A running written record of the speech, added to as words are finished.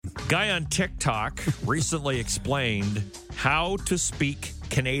Guy on TikTok recently explained how to speak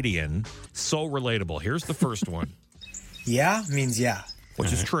Canadian. So relatable. Here's the first one. Yeah means yeah.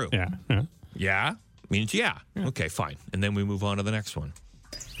 Which is true. Yeah. Yeah means yeah. Okay, fine. And then we move on to the next one.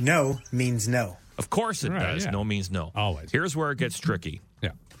 No means no. Of course it does. yeah. No means no. Always. Here's where it gets tricky.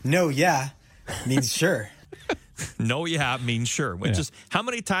 Yeah. No, yeah means sure. No, yeah means sure. Which is, how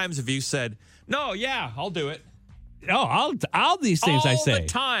many times have you said, no, yeah, I'll do it? Oh, all these things I say. All the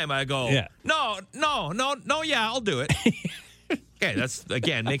time I go, Yeah. no, yeah, I'll do it. Okay, that's,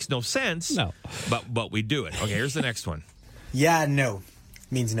 again, makes no sense. No. But we do it. Okay, here's the next one. Yeah, no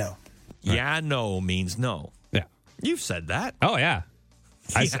means no. Yeah, no means no. Yeah. You've said that. Oh, yeah.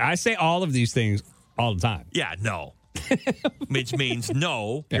 I say all of these things all the time. Yeah, no. Which means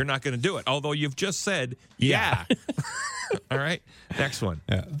no, you're not going to do it. Although you've just said, yeah. All right, next one.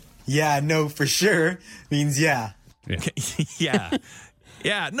 Yeah. Yeah, no for sure means yeah. Yeah.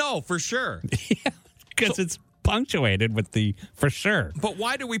 Yeah, no, for sure. Because it's punctuated with the for sure. But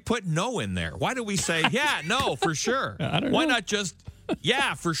why do we put no in there? Why do we say, yeah, no, for sure? I don't Why know. not just,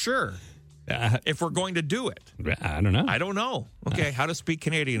 yeah, for sure, if we're going to do it? I don't know. I don't know. Okay, how to speak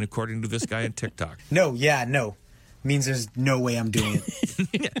Canadian according to this guy on TikTok. No, yeah, no means there's no way I'm doing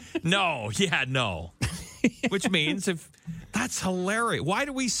it. No, yeah, no. Which means if that's hilarious. Why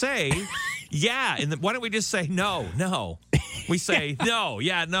do we say yeah? And why don't we just say no? We say no,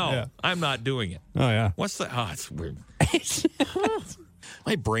 yeah, no. Yeah. I'm not doing it. Oh, yeah. What's the? Oh, it's weird.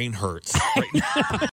 My brain hurts right now.